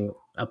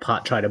a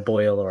pot try to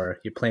boil, or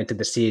you planted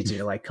the seeds and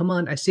you're like, come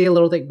on, I see a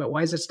little thing, but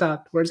why is it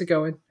stopped? Where's it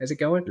going? Is it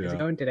going? Is it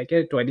going? Did I get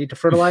it? Do I need to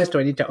fertilize? Do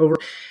I need to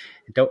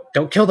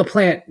don't kill the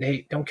plant,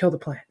 Nate. Don't kill the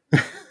plant.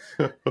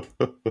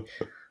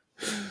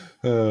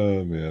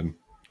 Oh man,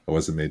 I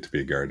wasn't made to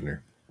be a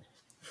gardener.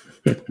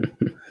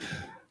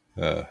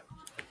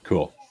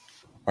 Cool.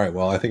 All right,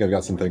 well, I think I've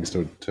got some things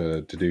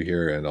to do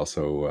here, and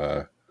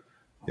also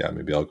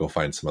maybe I'll go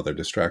find some other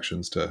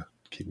distractions to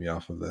keep me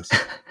off of this.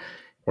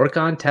 Work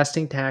on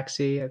testing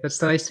taxi. That's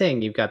the nice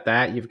thing. You've got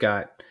that. You've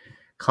got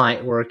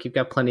client work. You've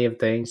got plenty of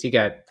things. You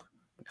got,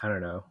 I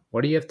don't know,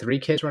 what do you have? 3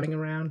 kids running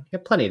around? You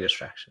have plenty of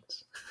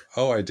distractions.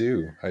 Oh, I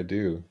do. I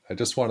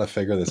just want to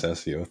figure this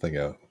SEO thing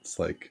out. It's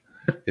like,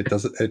 it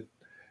doesn't,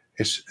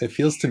 it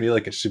feels to me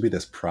like it should be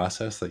this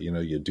process that,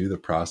 you do the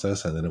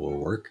process and then it will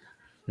work.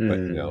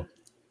 But,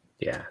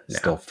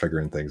 still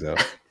figuring things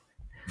out.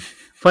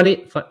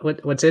 Funny.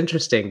 What's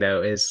interesting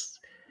though is,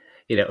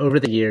 over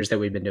the years that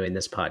we've been doing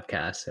this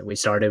podcast, and we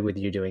started with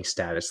you doing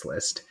status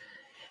list,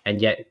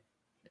 and yet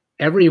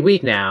every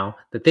week now,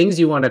 the things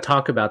you want to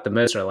talk about the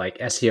most are like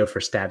SEO for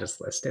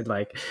status list. And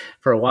like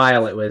for a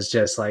while, it was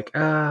just like,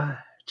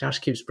 Josh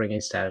keeps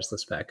bringing status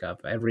list back up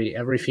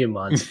every few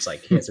months. It's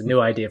like he has a new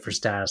idea for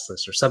status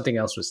list or something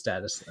else with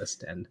status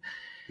list, and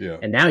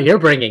now you're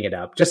bringing it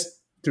up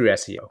just through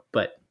SEO,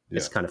 but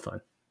it's kind of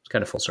fun. It's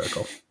kind of full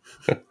circle.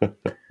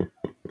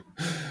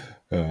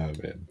 Oh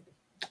man.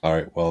 All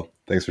right. Well,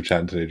 thanks for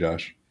chatting today,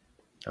 Josh.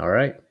 All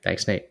right.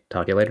 Thanks, Nate.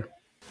 Talk to you later.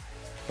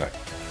 Bye.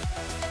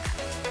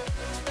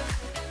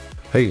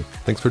 Hey,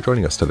 thanks for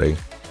joining us today.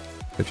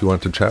 If you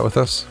want to chat with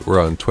us,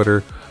 we're on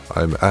Twitter.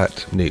 I'm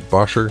at Nate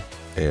Bosher.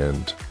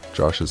 and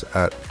Josh is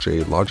at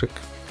JLogic.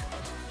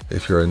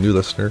 If you're a new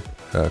listener,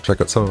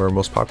 check out some of our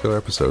most popular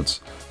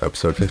episodes.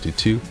 Episode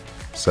 52,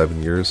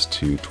 7 years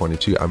to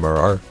 22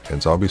 MRR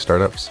and zombie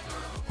startups,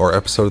 or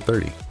episode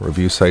 30,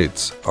 review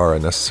sites are a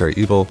necessary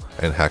evil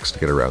and hacks to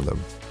get around them.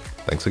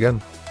 Thanks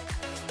again.